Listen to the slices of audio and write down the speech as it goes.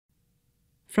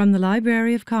From the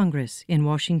Library of Congress in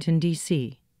Washington,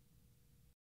 D.C.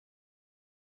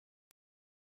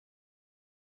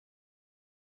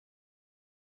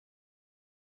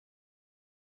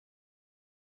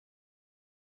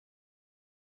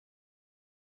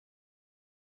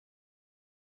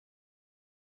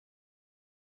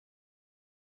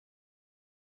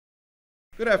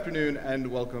 Good afternoon and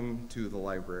welcome to the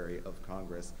Library of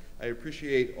Congress. I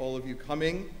appreciate all of you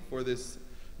coming for this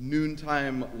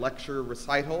noontime lecture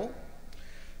recital.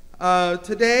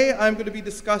 Today I'm going to be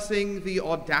discussing the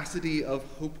Audacity of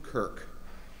Hopekirk.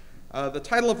 The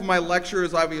title of my lecture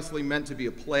is obviously meant to be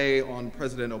a play on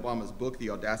President Obama's book,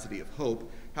 The Audacity of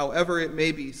Hope. However, it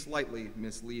may be slightly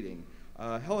misleading.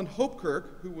 Helen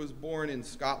Hopekirk, who was born in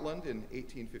Scotland in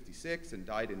 1856 and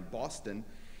died in Boston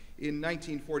in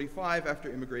 1945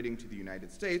 after immigrating to the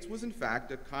United States, was in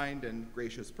fact a kind and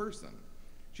gracious person.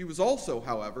 She was also,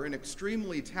 however, an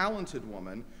extremely talented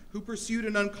woman who pursued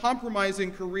an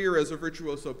uncompromising career as a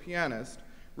virtuoso pianist,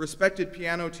 respected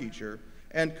piano teacher,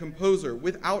 and composer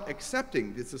without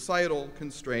accepting the societal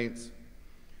constraints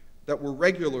that were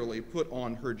regularly put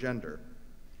on her gender.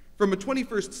 From a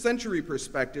 21st century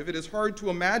perspective, it is hard to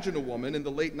imagine a woman in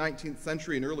the late 19th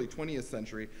century and early 20th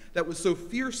century that was so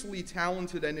fiercely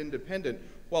talented and independent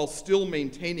while still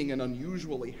maintaining an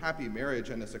unusually happy marriage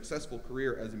and a successful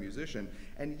career as a musician,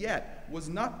 and yet was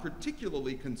not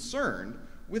particularly concerned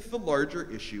with the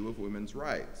larger issue of women's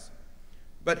rights.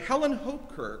 But Helen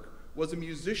Hopekirk was a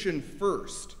musician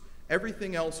first.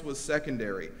 Everything else was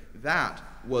secondary. That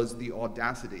was the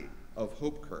audacity of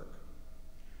Hopekirk.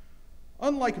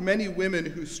 Unlike many women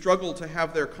who struggled to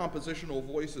have their compositional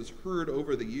voices heard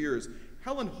over the years,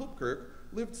 Helen Hopekirk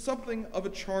lived something of a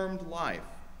charmed life.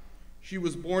 She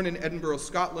was born in Edinburgh,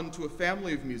 Scotland, to a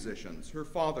family of musicians. Her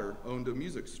father owned a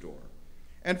music store.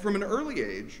 And from an early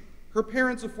age, her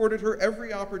parents afforded her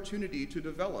every opportunity to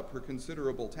develop her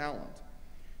considerable talent.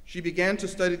 She began to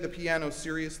study the piano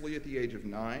seriously at the age of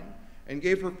 9 and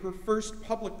gave her first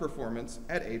public performance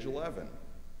at age 11.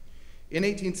 In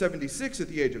 1876, at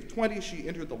the age of 20, she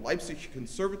entered the Leipzig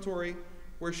Conservatory,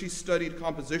 where she studied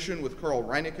composition with Karl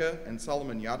Reinecke and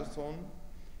Salomon Jadassohn,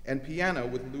 and piano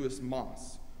with Louis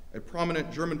Maas, a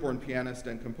prominent German-born pianist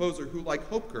and composer who, like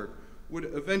Hopekirk, would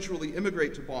eventually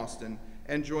immigrate to Boston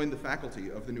and join the faculty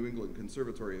of the New England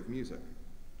Conservatory of Music.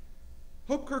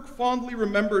 Hopekirk fondly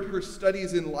remembered her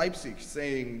studies in Leipzig,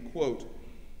 saying, quote,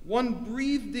 "One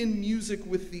breathed in music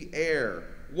with the air.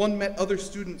 One met other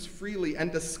students freely and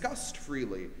discussed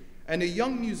freely, and a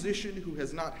young musician who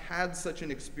has not had such an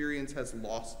experience has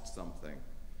lost something.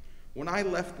 When I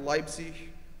left Leipzig,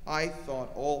 I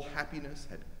thought all happiness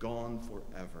had gone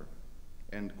forever,"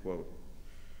 end quote.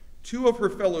 Two of her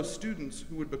fellow students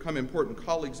who would become important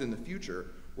colleagues in the future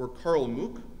were Carl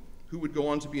Muck, who would go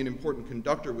on to be an important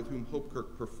conductor with whom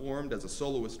Hopekirk performed as a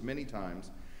soloist many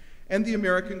times, and the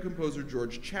American composer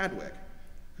George Chadwick,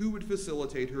 who would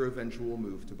facilitate her eventual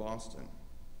move to Boston.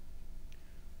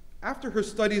 After her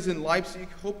studies in Leipzig,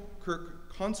 Hopekirk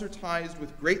concertized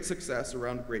with great success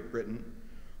around Great Britain.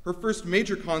 Her first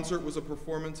major concert was a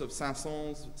performance of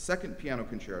Saint-Saëns' Second Piano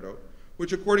Concerto,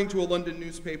 which, according to a London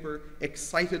newspaper,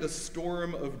 excited a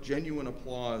storm of genuine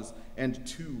applause and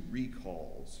 2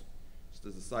 recalls. Just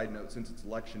as a side note, since it's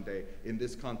election day, in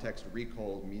this context,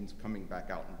 recall means coming back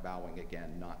out and bowing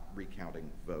again, not recounting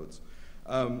votes.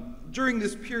 During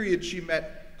this period, she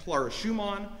met Clara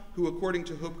Schumann, who, according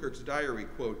to Hopekirk's diary,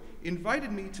 quote,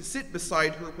 "invited me to sit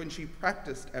beside her when she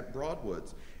practiced at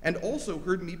Broadwoods, and also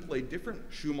heard me play different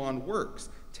Schumann works,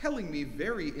 telling me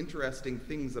very interesting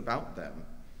things about them,"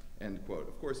 end quote.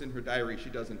 Of course, in her diary,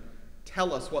 she doesn't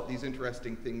tell us what these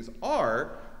interesting things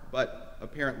are, but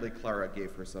apparently Clara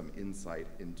gave her some insight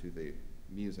into the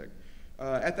music.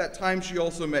 At that time, she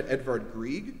also met Edvard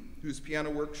Grieg, whose piano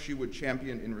works she would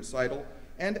champion in recital,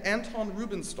 and Anton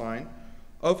Rubinstein,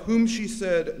 of whom she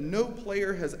said, "No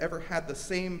player has ever had the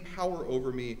same power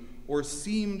over me or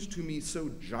seemed to me so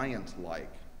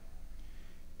giant-like."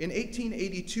 In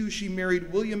 1882, she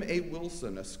married William A.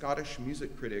 Wilson, a Scottish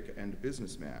music critic and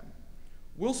businessman.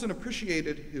 Wilson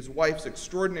appreciated his wife's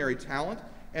extraordinary talent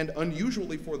and,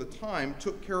 unusually for the time,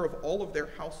 took care of all of their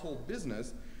household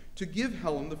business to give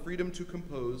Helen the freedom to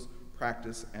compose,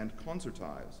 practice, and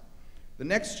concertize. The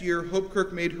next year,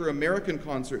 Hopekirk made her American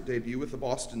concert debut with the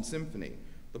Boston Symphony.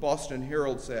 The Boston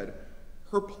Herald said,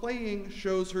 "Her playing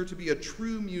shows her to be a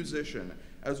true musician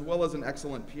as well as an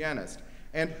excellent pianist,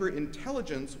 and her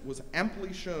intelligence was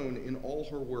amply shown in all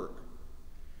her work."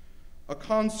 A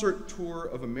concert tour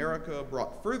of America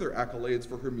brought further accolades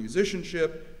for her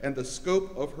musicianship and the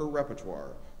scope of her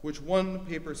repertoire, which one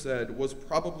paper said was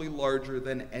probably larger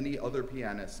than any other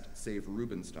pianist save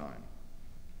Rubinstein.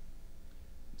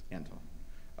 Anton.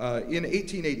 In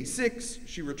 1886,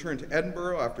 she returned to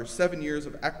Edinburgh after 7 years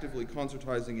of actively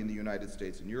concertizing in the United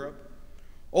States and Europe.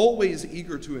 Always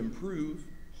eager to improve,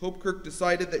 Hopekirk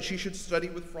decided that she should study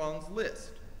with Franz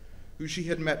Liszt, who she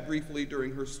had met briefly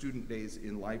during her student days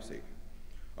in Leipzig.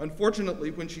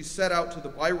 Unfortunately, when she set out to the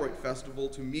Bayreuth Festival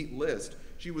to meet Liszt,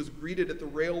 she was greeted at the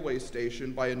railway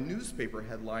station by a newspaper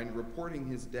headline reporting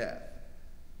his death.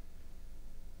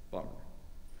 Bummer.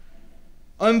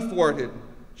 Unthwarted,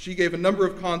 she gave a number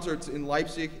of concerts in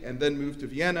Leipzig and then moved to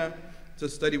Vienna to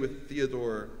study with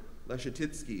Theodor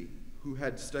Leschetizky, who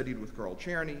had studied with Carl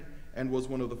Czerny and was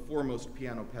one of the foremost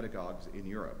piano pedagogues in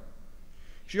Europe.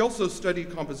 She also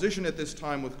studied composition at this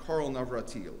time with Karl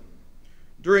Navratil.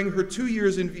 During her 2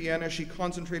 years in Vienna, she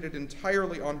concentrated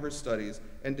entirely on her studies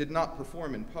and did not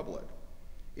perform in public.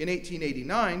 In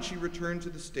 1889, she returned to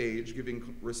the stage,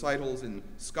 giving recitals in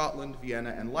Scotland,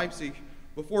 Vienna, and Leipzig,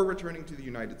 before returning to the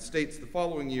United States the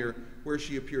following year, where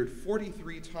she appeared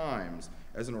 43 times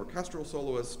as an orchestral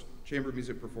soloist, chamber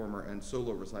music performer, and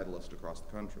solo recitalist across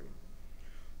the country.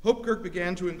 Hopekirk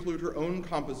began to include her own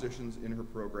compositions in her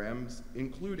programs,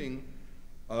 including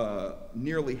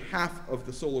nearly half of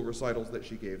the solo recitals that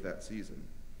she gave that season.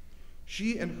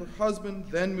 She and her husband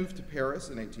then moved to Paris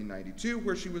in 1892,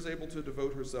 where she was able to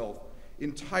devote herself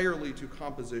entirely to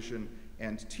composition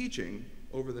and teaching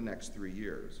over the next 3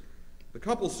 years. The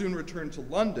couple soon returned to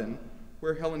London,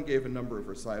 where Helen gave a number of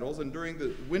recitals, and during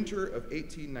the winter of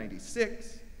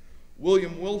 1896,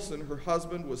 William Wilson, her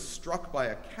husband, was struck by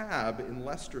a cab in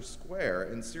Leicester Square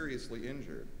and seriously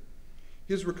injured.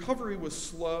 His recovery was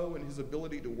slow and his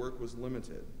ability to work was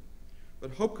limited.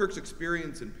 But Hopekirk's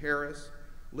experience in Paris,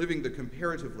 living the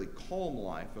comparatively calm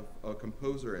life of a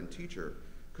composer and teacher,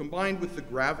 combined with the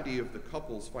gravity of the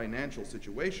couple's financial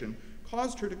situation,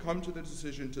 caused her to come to the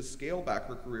decision to scale back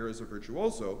her career as a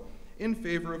virtuoso in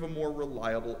favor of a more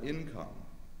reliable income.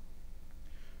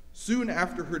 Soon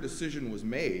after her decision was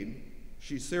made,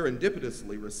 she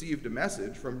serendipitously received a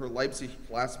message from her Leipzig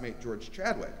classmate George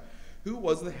Chadwick, who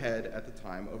was the head at the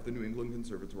time of the New England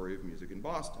Conservatory of Music in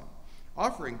Boston,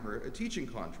 offering her a teaching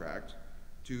contract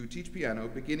to teach piano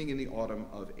beginning in the autumn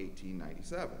of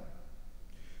 1897.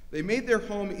 They made their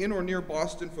home in or near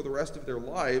Boston for the rest of their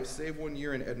lives, save 1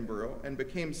 year in Edinburgh, and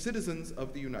became citizens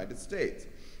of the United States.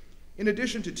 In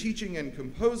addition to teaching and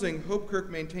composing, Hopekirk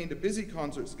maintained a busy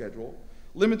concert schedule,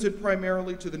 limited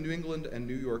primarily to the New England and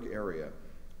New York area.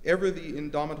 Ever the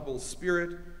indomitable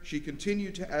spirit, she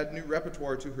continued to add new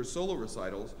repertoire to her solo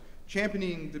recitals,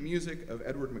 championing the music of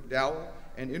Edward MacDowell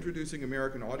and introducing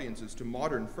American audiences to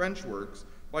modern French works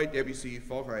by Debussy,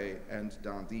 Fauré, and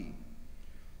d'Indy.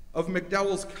 Of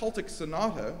MacDowell's Celtic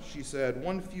Sonata, she said,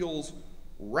 "One feels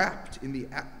wrapped in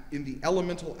the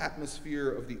elemental atmosphere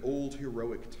of the old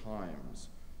heroic times,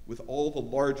 with all the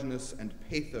largeness and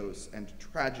pathos and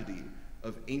tragedy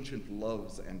of ancient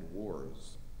loves and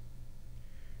wars."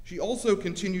 She also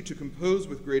continued to compose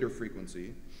with greater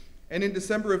frequency, and in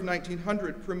December of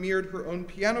 1900 premiered her own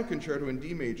piano concerto in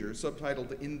D major,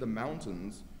 subtitled In the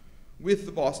Mountains, with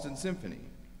the Boston Symphony,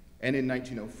 and in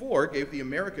 1904 gave the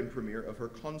American premiere of her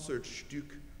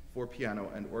Concertstück for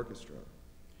piano and orchestra.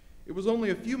 It was only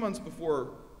a few months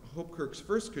before Hopekirk's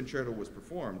first concerto was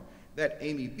performed that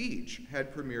Amy Beach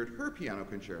had premiered her piano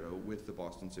concerto with the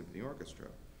Boston Symphony Orchestra.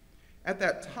 At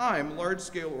that time,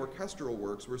 large-scale orchestral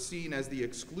works were seen as the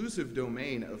exclusive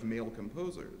domain of male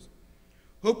composers.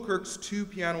 Hopekirk's 2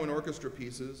 piano and orchestra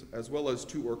pieces, as well as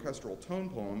 2 orchestral tone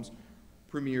poems,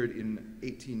 premiered in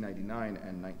 1899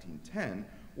 and 1910,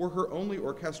 were her only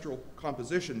orchestral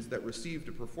compositions that received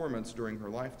a performance during her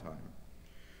lifetime.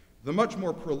 The much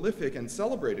more prolific and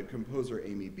celebrated composer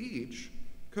Amy Beach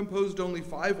composed only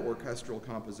 5 orchestral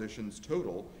compositions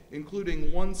total,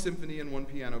 including 1 symphony and 1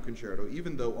 piano concerto,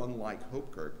 even though, unlike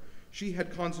Hopekirk, she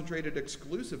had concentrated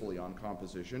exclusively on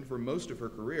composition for most of her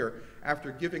career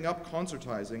after giving up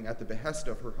concertizing at the behest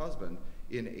of her husband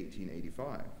in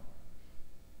 1885.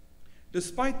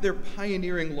 Despite their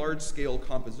pioneering large-scale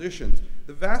compositions,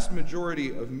 the vast majority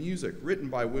of music written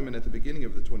by women at the beginning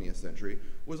of the 20th century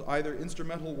was either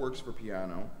instrumental works for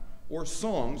piano or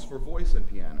songs for voice and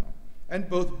piano, and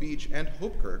both Beach and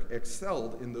Hopekirk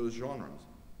excelled in those genres.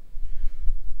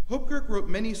 Hopekirk wrote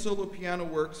many solo piano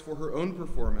works for her own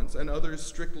performance and others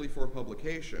strictly for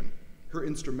publication. Her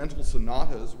instrumental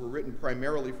sonatas were written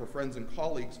primarily for friends and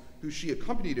colleagues who she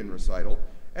accompanied in recital,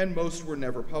 and most were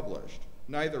never published.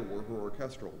 Neither were her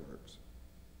orchestral works.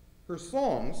 Her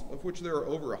songs, of which there are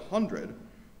over 100,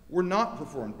 were not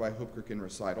performed by Hopekirk in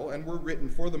recital and were written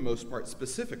for the most part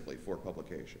specifically for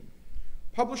publication.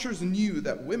 Publishers knew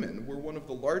that women were one of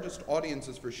the largest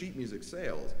audiences for sheet music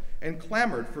sales and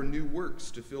clamored for new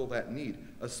works to fill that need,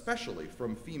 especially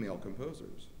from female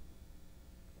composers.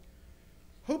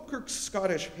 Hopekirk's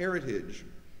Scottish heritage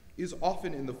is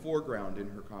often in the foreground in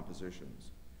her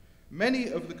compositions. Many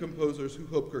of the composers who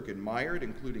Hopekirk admired,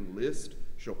 including Liszt,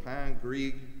 Chopin,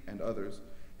 Grieg, and others,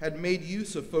 had made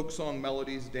use of folk song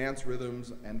melodies, dance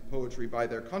rhythms, and poetry by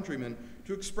their countrymen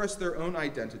to express their own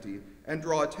identity and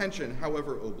draw attention,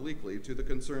 however obliquely, to the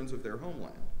concerns of their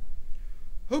homeland.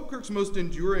 Hopekirk's most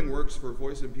enduring works for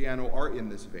voice and piano are in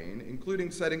this vein,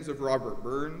 including settings of Robert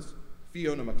Burns,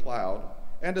 Fiona MacLeod,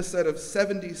 and a set of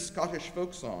 70 Scottish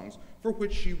folk songs for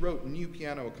which she wrote new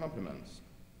piano accompaniments.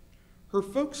 Her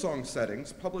folk song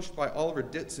settings, published by Oliver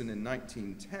Ditson in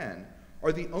 1910,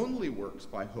 are the only works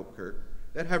by Hopekirk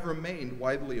that have remained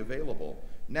widely available,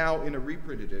 now in a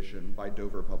reprint edition by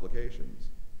Dover Publications.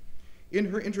 In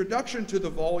her introduction to the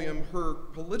volume, her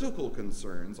political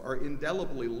concerns are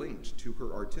indelibly linked to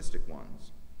her artistic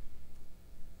ones.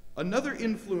 Another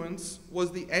influence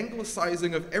was the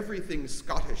anglicizing of everything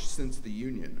Scottish since the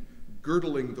Union,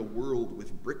 girdling the world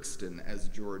with Brixton, as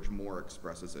George Moore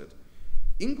expresses it.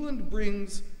 England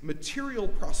brings material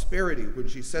prosperity when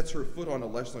she sets her foot on a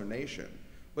lesser nation,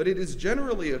 but it is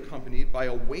generally accompanied by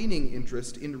a waning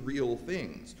interest in real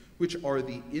things, which are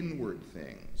the inward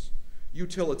things.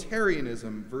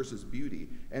 Utilitarianism versus beauty,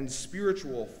 and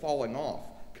spiritual falling off,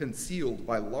 concealed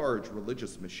by large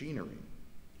religious machinery.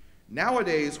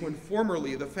 Nowadays, when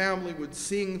formerly the family would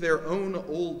sing their own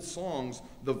old songs,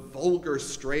 the vulgar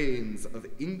strains of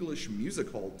English music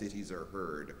hall ditties are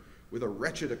heard, with a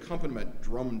wretched accompaniment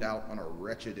drummed out on a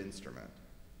wretched instrument.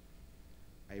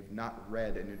 I have not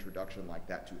read an introduction like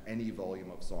that to any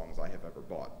volume of songs I have ever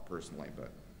bought, personally,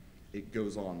 but it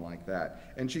goes on like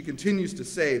that. And she continues to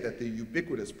say that the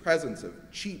ubiquitous presence of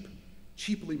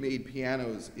cheaply made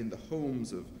pianos in the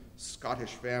homes of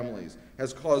Scottish families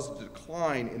has caused a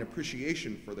decline in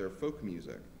appreciation for their folk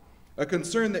music, a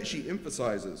concern that she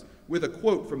emphasizes with a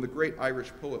quote from the great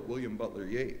Irish poet William Butler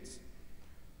Yeats,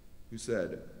 who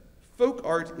said, "Folk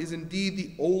art is indeed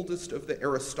the oldest of the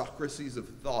aristocracies of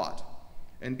thought,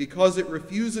 and because it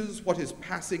refuses what is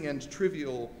passing and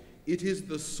trivial, it is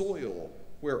the soil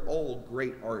where all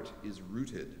great art is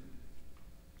rooted."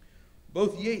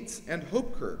 Both Yeats and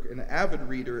Hopekirk, an avid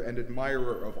reader and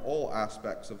admirer of all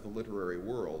aspects of the literary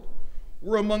world,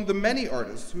 were among the many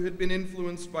artists who had been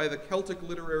influenced by the Celtic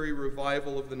literary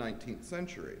revival of the 19th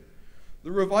century.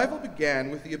 The revival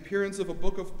began with the appearance of a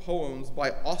book of poems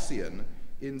by Ossian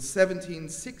in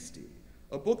 1760,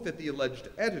 a book that the alleged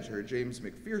editor, James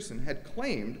Macpherson, had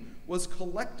claimed was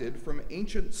collected from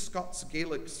ancient Scots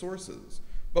Gaelic sources,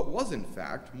 but was in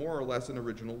fact more or less an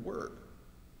original work.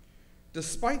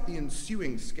 Despite the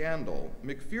ensuing scandal,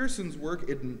 Macpherson's work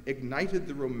ignited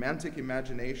the romantic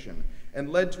imagination and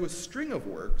led to a string of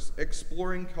works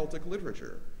exploring Celtic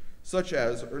literature, such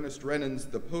as Ernest Renan's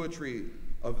The Poetry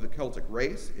of the Celtic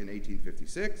Race in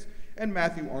 1856, and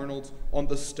Matthew Arnold's On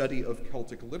the Study of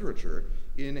Celtic Literature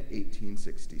in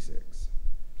 1866.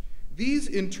 These,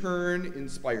 in turn,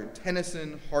 inspired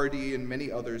Tennyson, Hardy, and many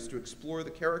others to explore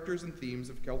the characters and themes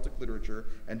of Celtic literature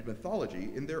and mythology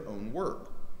in their own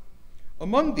work.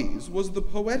 Among these was the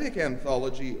poetic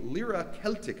anthology Lyra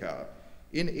Celtica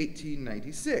in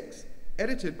 1896,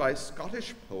 edited by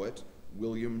Scottish poet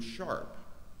William Sharp.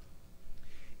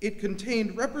 It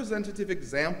contained representative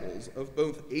examples of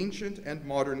both ancient and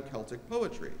modern Celtic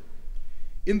poetry.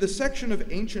 In the section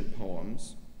of ancient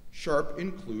poems, Sharp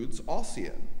includes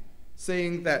Ossian,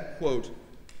 saying that, quote,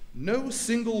 "No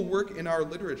single work in our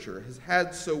literature has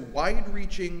had so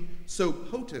wide-reaching, so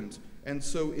potent, and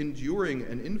so enduring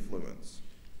an influence,"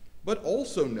 but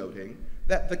also noting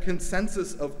that the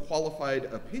consensus of qualified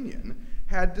opinion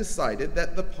had decided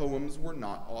that the poems were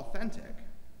not authentic.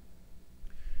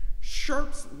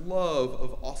 Sharp's love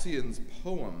of Ossian's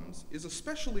poems is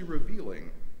especially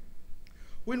revealing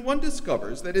when one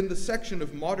discovers that in the section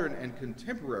of modern and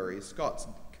contemporary Scots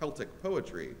Celtic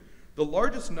poetry, the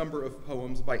largest number of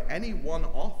poems by any one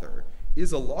author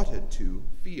is allotted to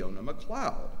Fiona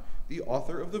MacLeod, the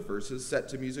author of the verses set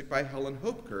to music by Helen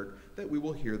Hopekirk that we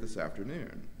will hear this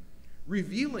afternoon,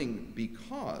 revealing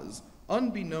because,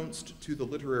 unbeknownst to the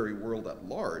literary world at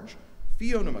large,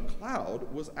 Fiona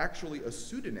MacLeod was actually a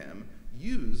pseudonym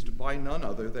used by none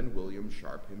other than William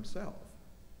Sharp himself.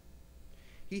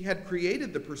 He had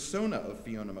created the persona of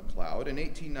Fiona MacLeod in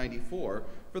 1894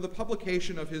 for the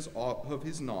publication of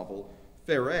his novel,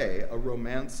 Faerie, A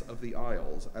Romance of the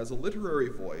Isles, as a literary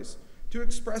voice to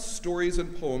express stories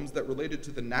and poems that related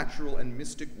to the natural and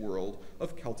mystic world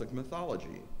of Celtic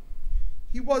mythology.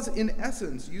 He was, in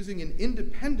essence, using an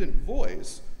independent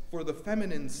voice for the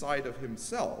feminine side of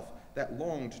himself that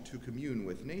longed to commune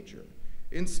with nature.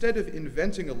 Instead of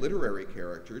inventing a literary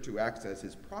character to act as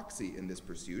his proxy in this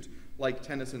pursuit, like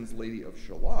Tennyson's Lady of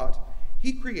Shalott,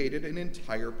 he created an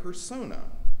entire persona.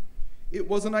 It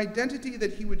was an identity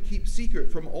that he would keep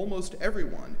secret from almost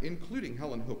everyone, including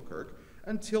Helen Hopekirk,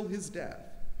 until his death.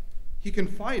 He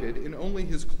confided in only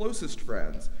his closest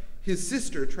friends. His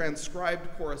sister transcribed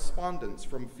correspondence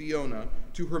from Fiona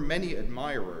to her many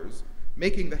admirers,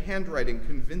 making the handwriting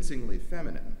convincingly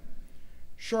feminine.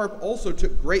 Sharp also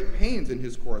took great pains in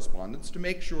his correspondence to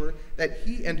make sure that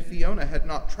he and Fiona had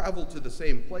not traveled to the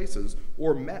same places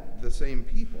or met the same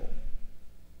people.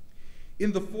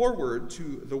 In the foreword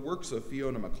to the works of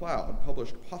Fiona MacLeod,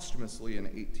 published posthumously in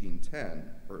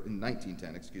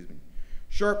 1910,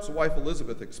 Sharp's wife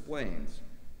Elizabeth explains,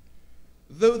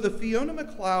 "Though the Fiona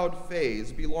MacLeod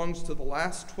phase belongs to the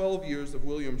last 12 years of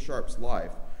William Sharp's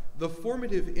life, the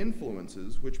formative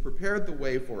influences which prepared the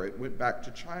way for it went back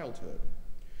to childhood.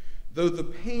 Though the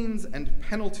pains and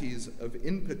penalties of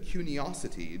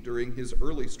impecuniosity during his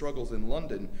early struggles in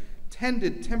London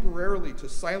tended temporarily to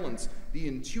silence the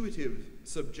intuitive,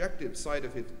 subjective side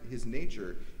of his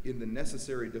nature in the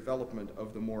necessary development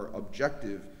of the more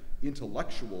objective,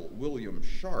 intellectual William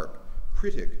Sharp,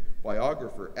 critic,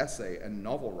 biographer, essay, and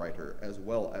novel writer, as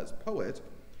well as poet,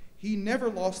 he never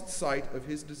lost sight of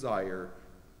his desire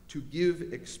to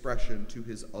give expression to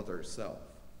his other self.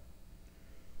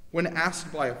 When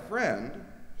asked by a friend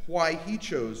why he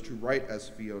chose to write as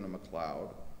Fiona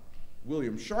MacLeod,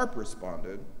 William Sharp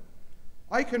responded,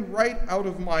 'I can write out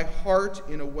of my heart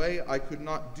in a way I could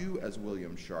not do as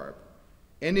William Sharp,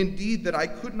 and indeed that I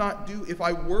could not do if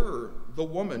I were the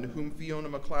woman whom Fiona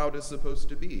MacLeod is supposed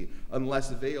to be, unless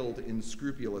veiled in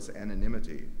scrupulous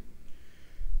anonymity.'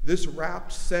 This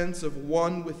rapt sense of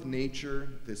one with nature,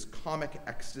 this comic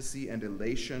ecstasy and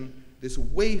elation, this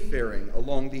wayfaring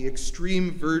along the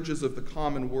extreme verges of the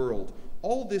common world,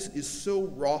 all this is so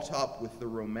wrought up with the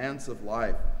romance of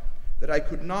life that I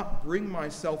could not bring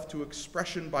myself to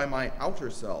expression by my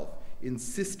outer self,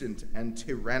 insistent and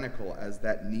tyrannical as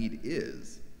that need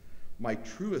is, my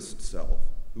truest self,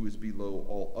 who is below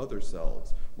all other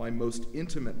selves, my most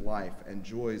intimate life and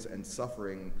joys and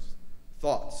sufferings,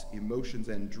 thoughts, emotions,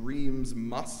 and dreams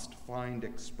must find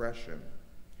expression.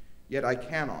 Yet I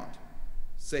cannot,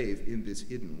 save in this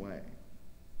hidden way."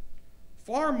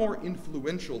 Far more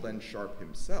influential than Sharp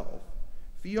himself,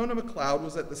 Fiona MacLeod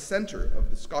was at the center of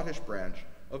the Scottish branch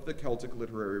of the Celtic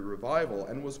literary revival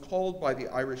and was called by the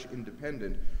Irish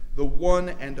Independent the one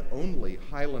and only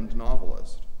Highland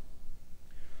novelist.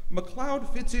 MacLeod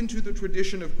fits into the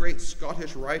tradition of great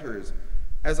Scottish writers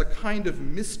as a kind of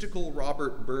mystical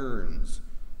Robert Burns.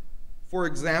 For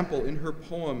example, in her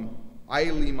poem,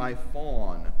 Eily My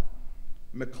Fawn,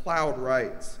 MacLeod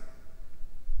writes,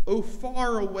 "O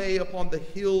far away upon the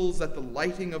hills at the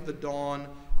lighting of the dawn,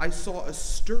 I saw a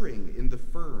stirring in the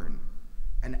fern,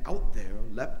 and out there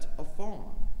leapt a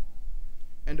fawn.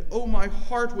 And oh, my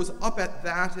heart was up at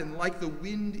that, and like the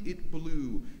wind it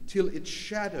blew, till its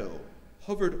shadow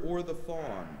hovered o'er the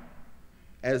fawn,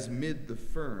 as mid the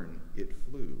fern it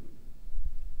flew."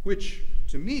 Which,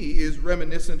 to me, is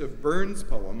reminiscent of Burns'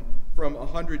 poem from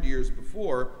 100 years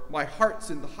before, "My heart's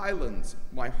in the highlands,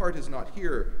 my heart is not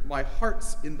here, my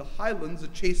heart's in the highlands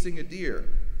a-chasing a deer."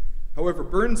 However,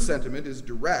 Burns' sentiment is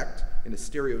direct in a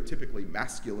stereotypically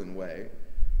masculine way,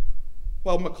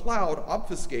 while MacLeod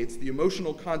obfuscates the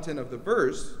emotional content of the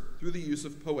verse through the use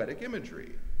of poetic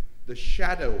imagery. The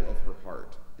shadow of her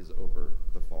heart is over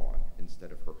the fawn,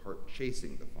 instead of her heart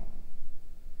chasing the fawn.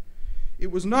 It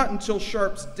was not until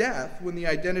Sharp's death, when the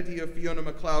identity of Fiona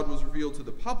MacLeod was revealed to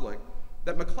the public,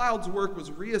 that MacLeod's work was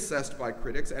reassessed by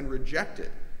critics and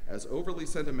rejected as overly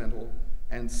sentimental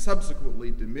and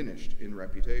subsequently diminished in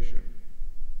reputation.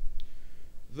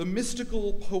 The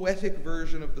mystical, poetic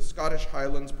version of the Scottish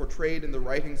Highlands portrayed in the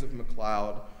writings of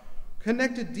MacLeod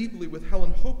connected deeply with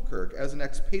Helen Hopekirk as an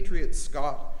expatriate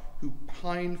Scot who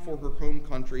pined for her home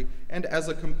country and as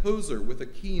a composer with a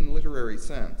keen literary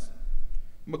sense.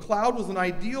 MacLeod was an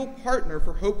ideal partner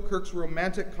for Hopekirk's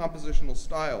romantic compositional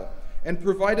style and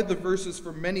provided the verses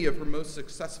for many of her most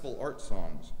successful art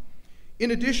songs. In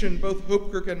addition, both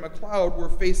Hopekirk and MacLeod were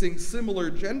facing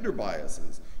similar gender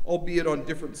biases, albeit on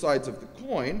different sides of the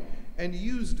coin, and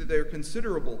used their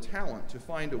considerable talent to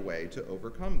find a way to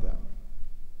overcome them.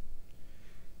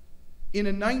 In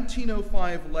a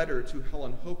 1905 letter to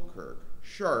Helen Hopekirk,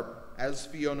 Sharp, as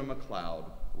Fiona MacLeod,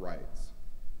 writes,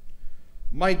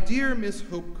 "My dear Miss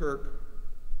Hopekirk,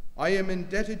 I am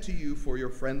indebted to you for your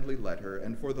friendly letter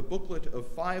and for the booklet of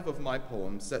 5 of my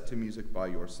poems set to music by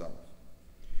yourself.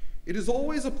 It is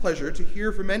always a pleasure to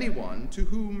hear from anyone to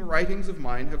whom writings of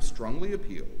mine have strongly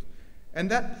appealed, and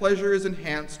that pleasure is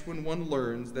enhanced when one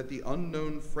learns that the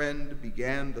unknown friend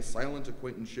began the silent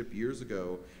acquaintanceship years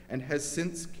ago and has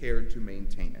since cared to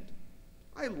maintain it.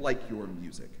 I like your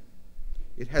music.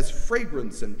 It has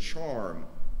fragrance and charm.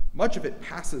 Much of it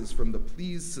passes from the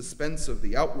pleased suspense of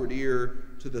the outward ear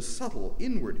to the subtle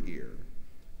inward ear,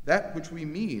 that which we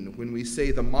mean when we say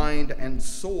the mind and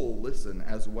soul listen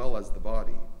as well as the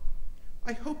body.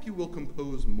 I hope you will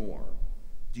compose more.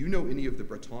 Do you know any of the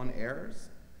Breton airs?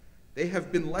 They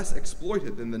have been less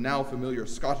exploited than the now familiar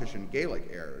Scottish and Gaelic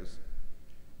airs.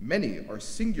 Many are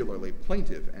singularly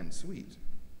plaintive and sweet.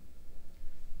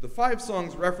 The 5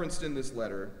 songs referenced in this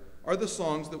letter are the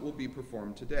songs that will be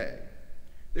performed today.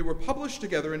 They were published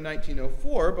together in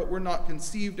 1904, but were not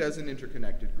conceived as an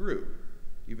interconnected group,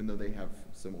 even though they have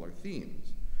similar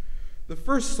themes. The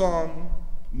first song,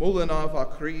 Molina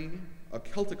Vacri, a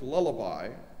Celtic lullaby,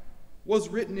 was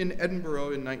written in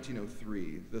Edinburgh in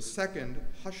 1903. The second,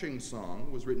 Hushing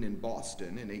Song, was written in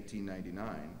Boston in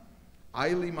 1899.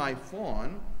 Eily My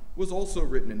Fawn was also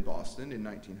written in Boston in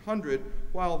 1900,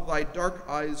 while Thy Dark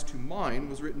Eyes to Mine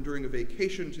was written during a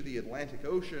vacation to the Atlantic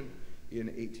Ocean in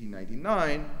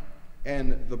 1899,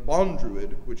 and the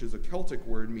Bondruid, which is a Celtic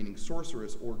word meaning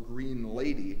sorceress or green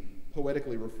lady,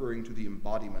 poetically referring to the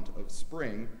embodiment of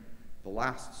spring, the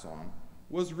last song,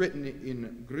 was written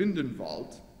in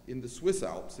Grindenwald in the Swiss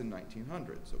Alps in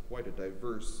 1900, so quite a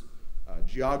diverse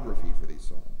geography for these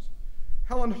songs.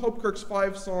 Helen Hopekirk's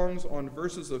 5 songs on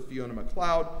verses of Fiona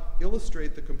MacLeod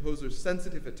illustrate the composer's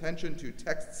sensitive attention to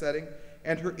text setting,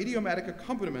 and her idiomatic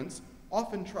accompaniments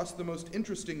often trust the most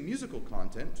interesting musical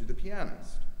content to the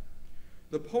pianist.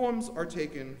 The poems are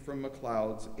taken from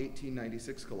MacLeod's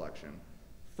 1896 collection,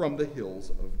 From the Hills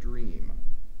of Dream.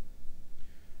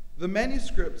 The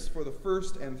manuscripts for the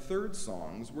first and third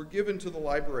songs were given to the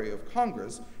Library of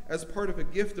Congress as part of a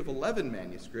gift of 11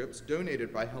 manuscripts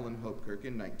donated by Helen Hopekirk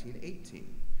in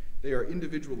 1918. They are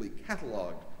individually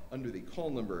cataloged under the call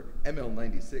number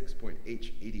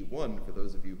ML96.H81 for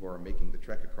those of you who are making the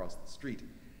trek across the street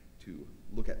to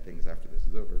look at things after this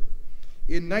is over.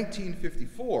 In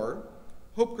 1954,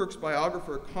 Hopekirk's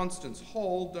biographer Constance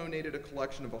Hall donated a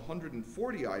collection of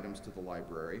 140 items to the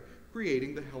library,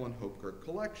 creating the Helen Hopekirk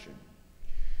collection.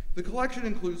 The collection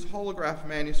includes holograph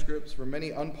manuscripts for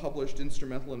many unpublished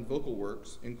instrumental and vocal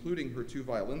works, including her 2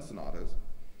 violin sonatas,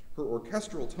 her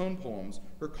orchestral tone poems,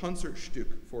 her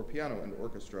Concertstück for piano and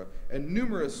orchestra, and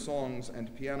numerous songs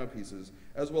and piano pieces,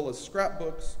 as well as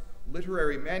scrapbooks,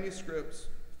 literary manuscripts,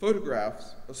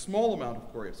 photographs, a small amount of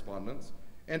correspondence,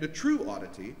 and a true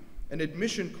oddity, an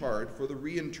admission card for the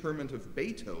reinterment of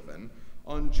Beethoven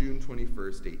on June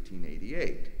 21st,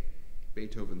 1888.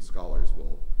 Beethoven scholars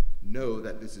will know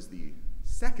that this is the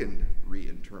second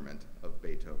reinterment of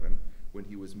Beethoven, when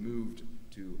he was moved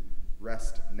to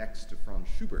rest next to Franz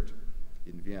Schubert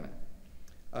in Vienna.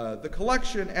 The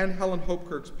collection and Helen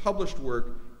Hopekirk's published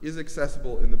work is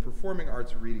accessible in the Performing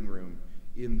Arts Reading Room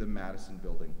in the Madison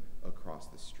Building across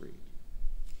the street.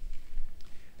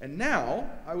 And now,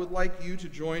 I would like you to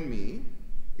join me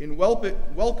in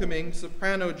welcoming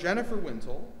soprano Jennifer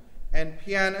Wintle and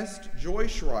pianist Joy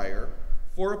Schreier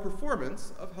for a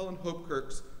performance of Helen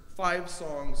Hopekirk's 5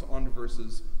 songs on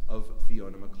verses of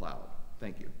Fiona MacLeod.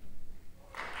 Thank you.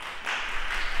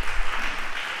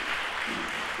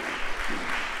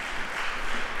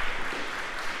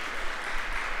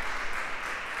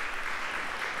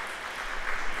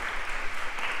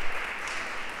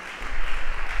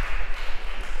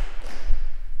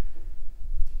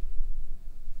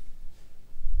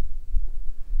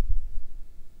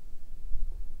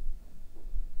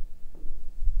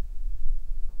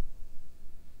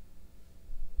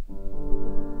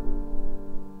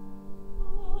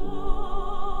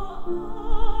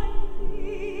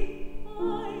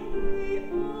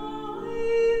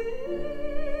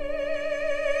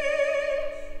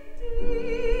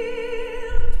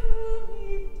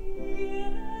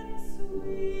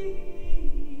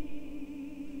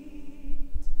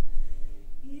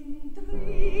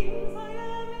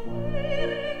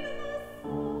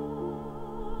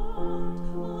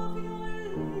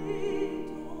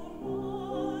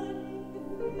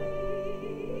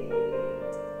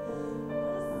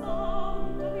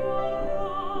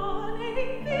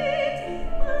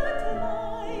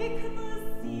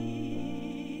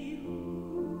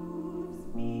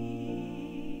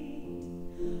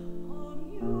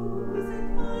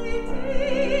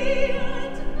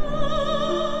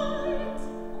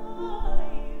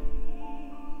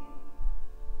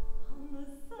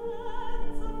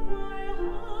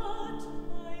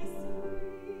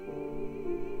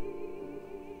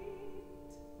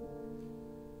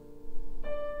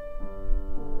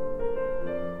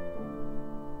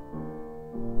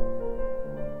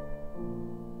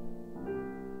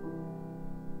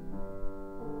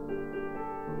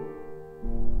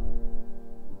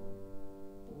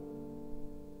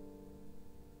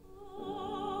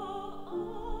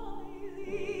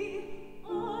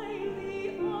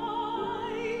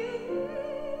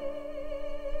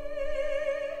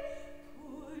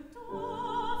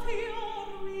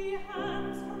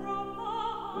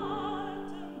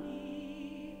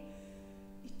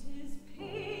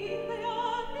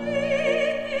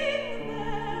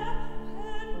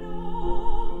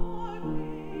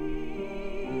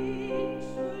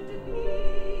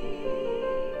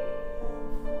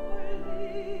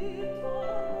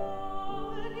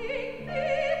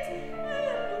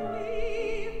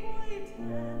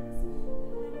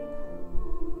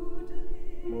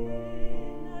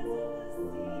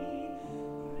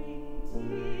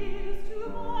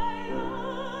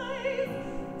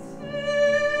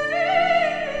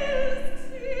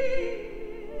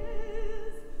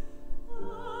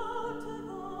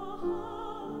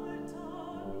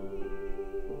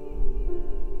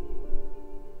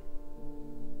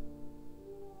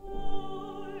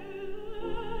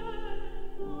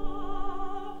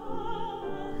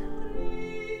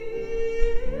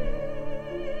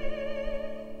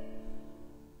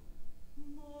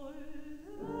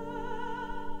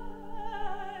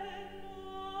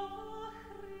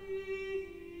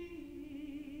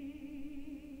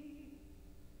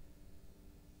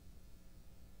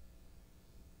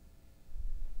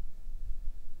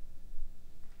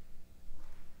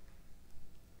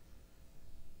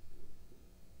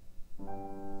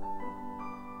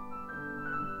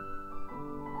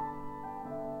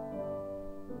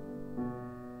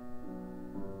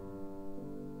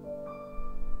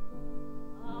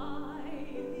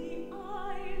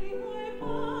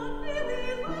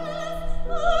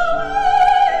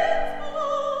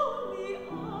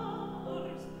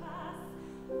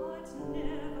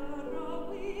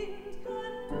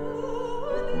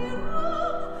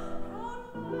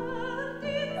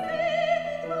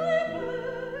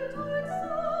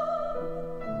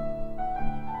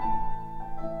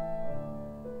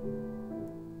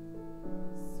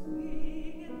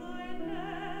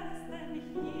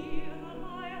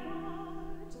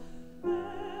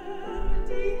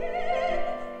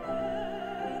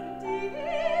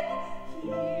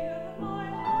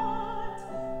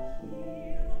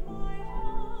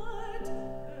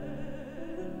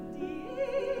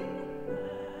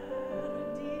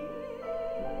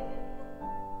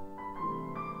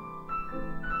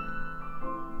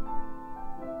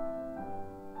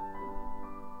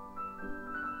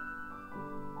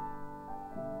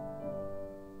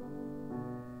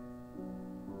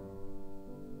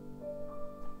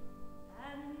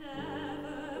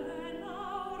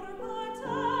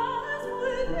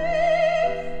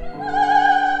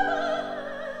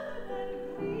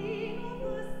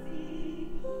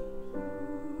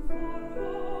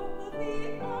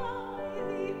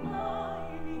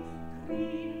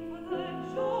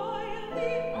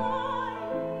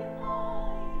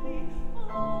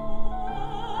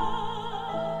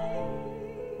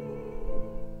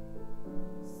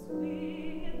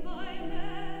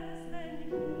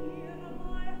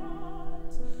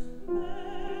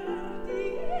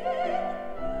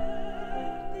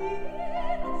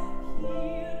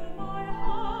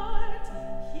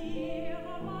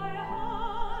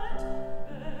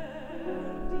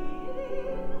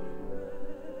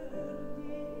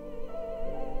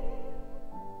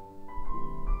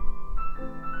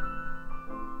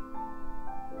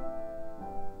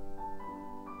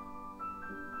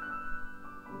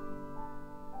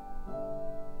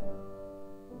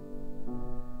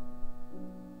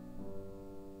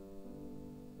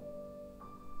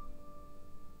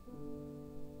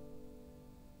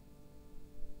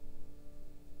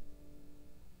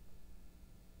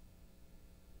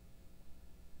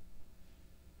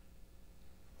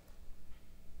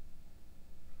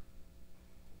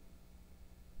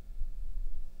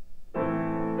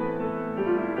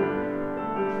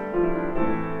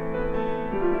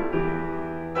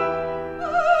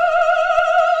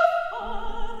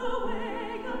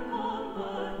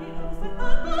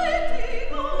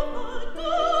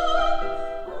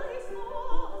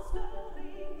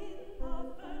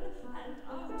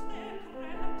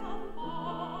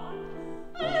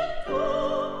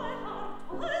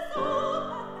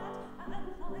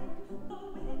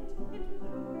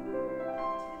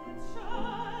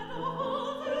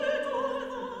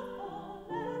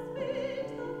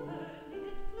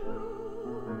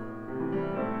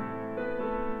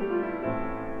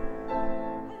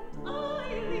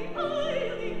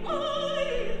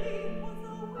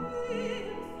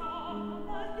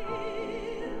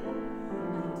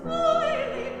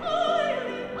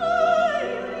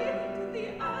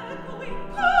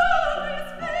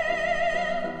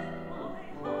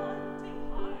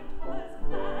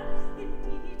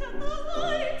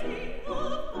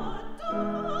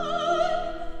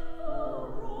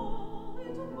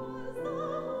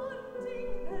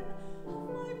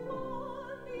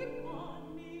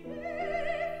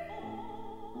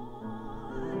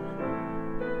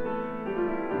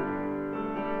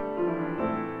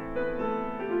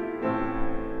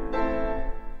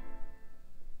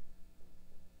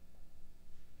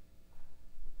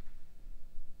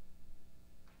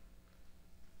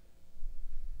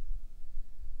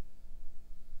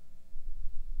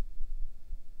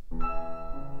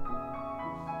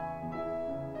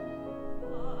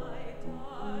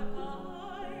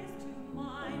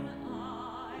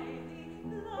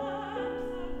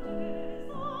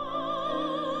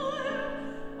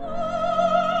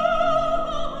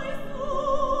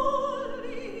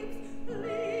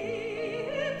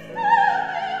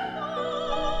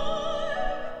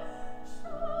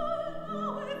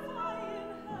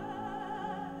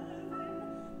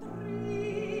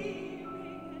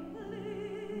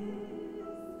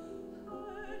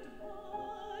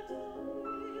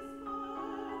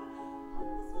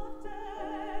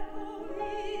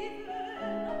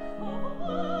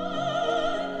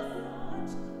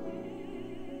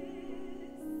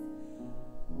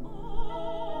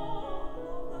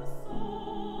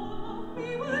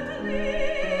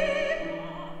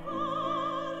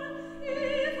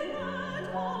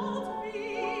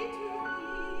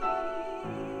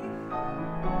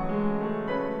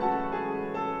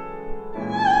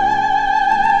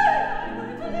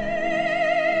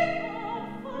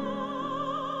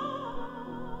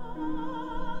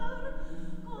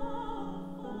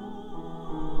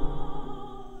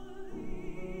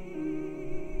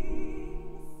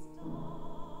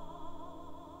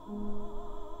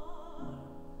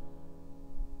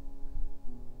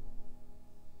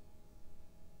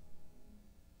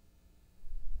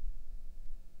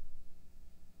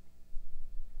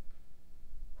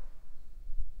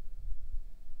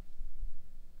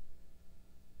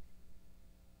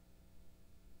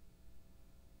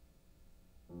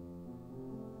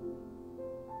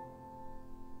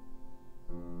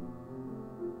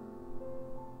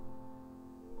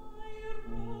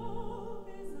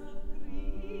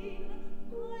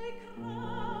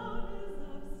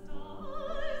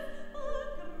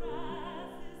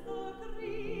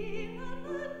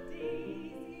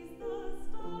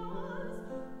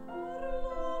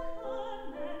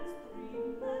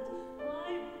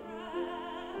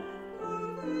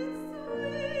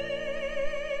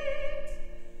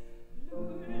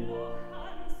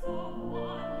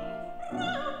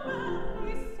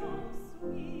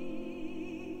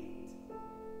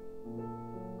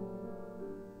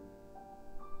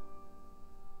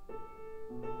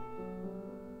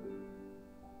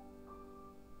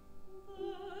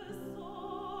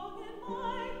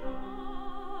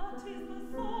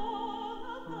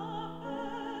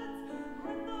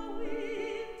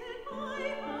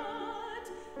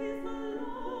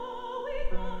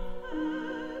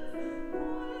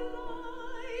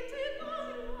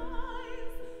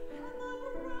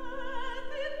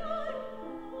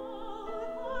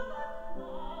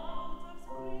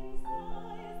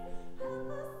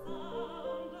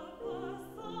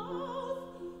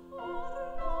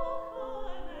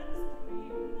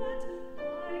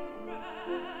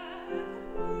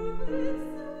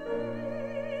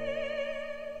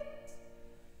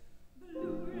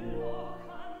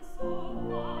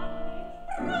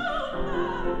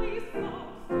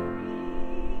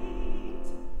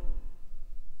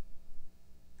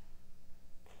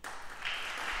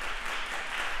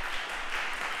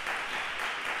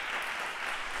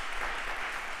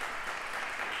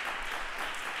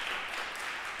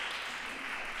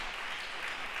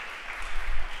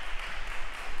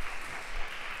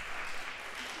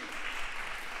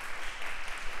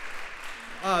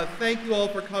 Thank you all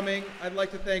for coming. I'd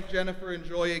like to thank Jennifer and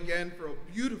Joy again for a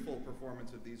beautiful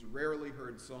performance of these rarely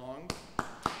heard songs.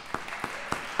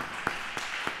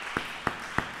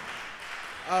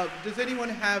 Does anyone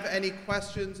have any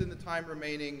questions in the time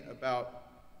remaining about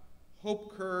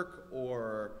Hopekirk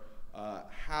or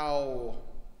how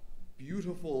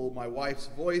beautiful my wife's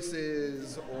voice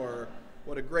is or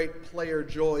what a great player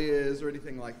Joy is or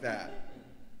anything like that?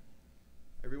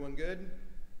 Everyone good?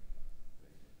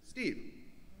 Steve?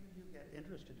 How did you get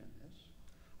interested in this?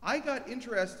 I got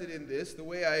interested in this the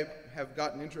way I have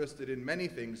gotten interested in many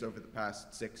things over the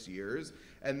past 6 years,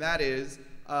 and that is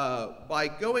by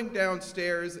going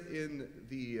downstairs in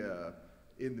the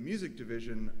music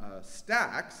division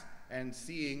stacks and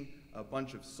seeing a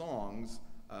bunch of songs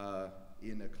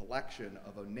in a collection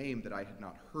of a name that I had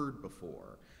not heard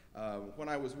before. When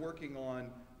I was working on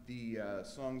the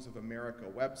Songs of America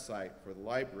website for the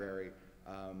library,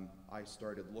 I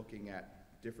started looking at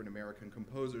different American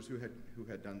composers who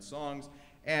had done songs,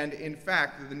 and in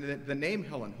fact, the name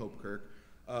Helen Hopekirk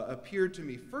appeared to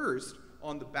me first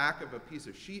on the back of a piece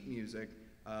of sheet music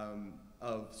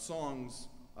of songs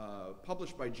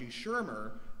published by G.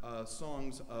 Schirmer,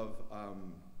 songs of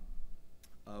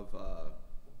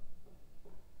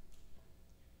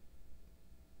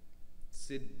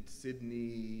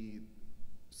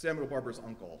Samuel Barber's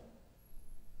uncle.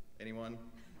 Anyone?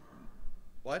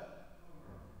 What?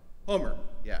 Homer,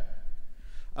 yeah.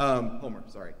 Homer,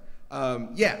 sorry.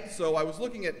 Yeah, so I was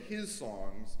looking at his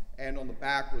songs, and on the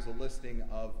back was a listing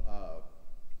of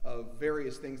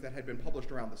various things that had been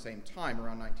published around the same time,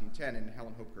 around 1910, and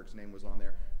Helen Hopekirk's name was on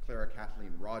there, Clara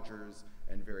Kathleen Rogers,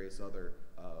 and various other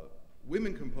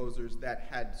women composers that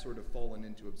had sort of fallen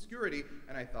into obscurity,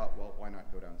 and I thought, well, why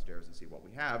not go downstairs and see what we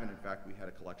have? And in fact, we had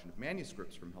a collection of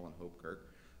manuscripts from Helen Hopekirk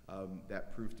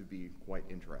that proved to be quite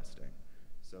interesting.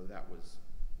 So that was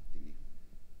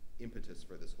the impetus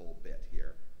for this whole bit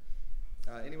here.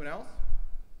 Anyone else?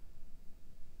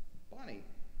 Bonnie.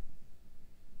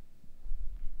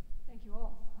 Thank you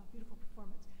all. Beautiful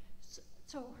performance.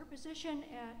 So her position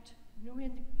at New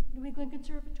England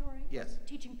Conservatory? Yes.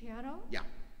 Teaching piano? Yeah.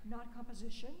 Not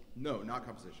composition? No, not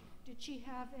composition. Did she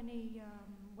have any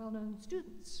well-known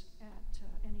students at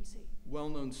NEC?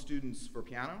 Well-known students for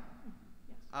piano?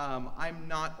 Yes. I'm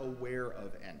not aware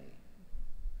of any.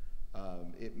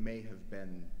 It may have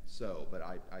been so, but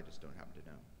I just don't happen to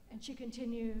know. And she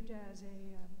continued as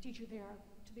a teacher there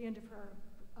to the end of her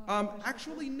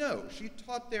actually, no. She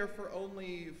taught there for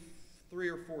only 3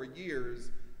 or 4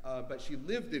 years, but she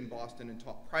lived in Boston and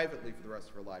taught privately for the rest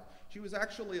of her life. She was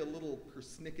actually a little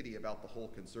persnickety about the whole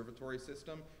conservatory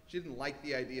system. She didn't like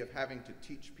the idea of having to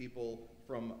teach people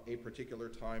from a particular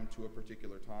time to a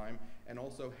particular time, and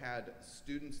also had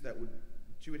students that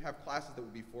she would have classes that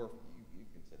would be you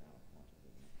can sit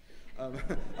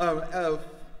down.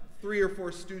 3 or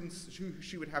 4 students who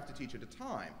she would have to teach at a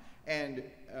time. And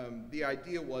the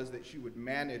idea was that she would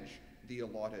manage the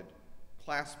allotted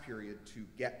class period to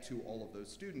get to all of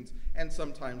those students, and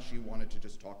sometimes she wanted to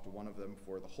just talk to one of them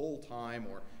for the whole time,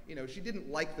 or, she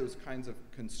didn't like those kinds of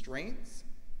constraints.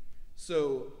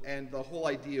 So, and the whole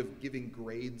idea of giving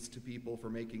grades to people for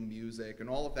making music and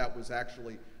all of that was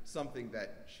actually something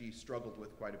that she struggled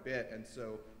with quite a bit, and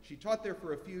so she taught there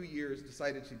for a few years,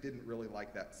 decided she didn't really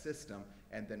like that system,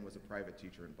 and then was a private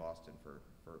teacher in Boston for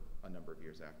a number of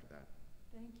years after that.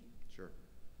 Thank you. Sure.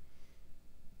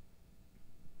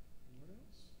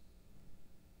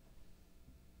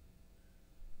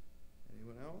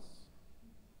 Anyone else?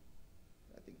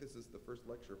 I think this is the first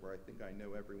lecture where I think I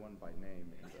know everyone by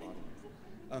name in the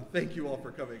audience. Thank you all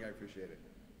for coming. I appreciate it.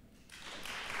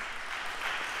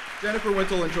 Jennifer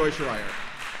Wintle and Joy Schreier.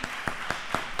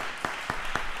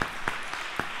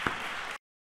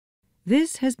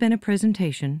 This has been a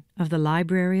presentation of the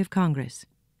Library of Congress.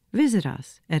 Visit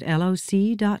us at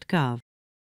loc.gov.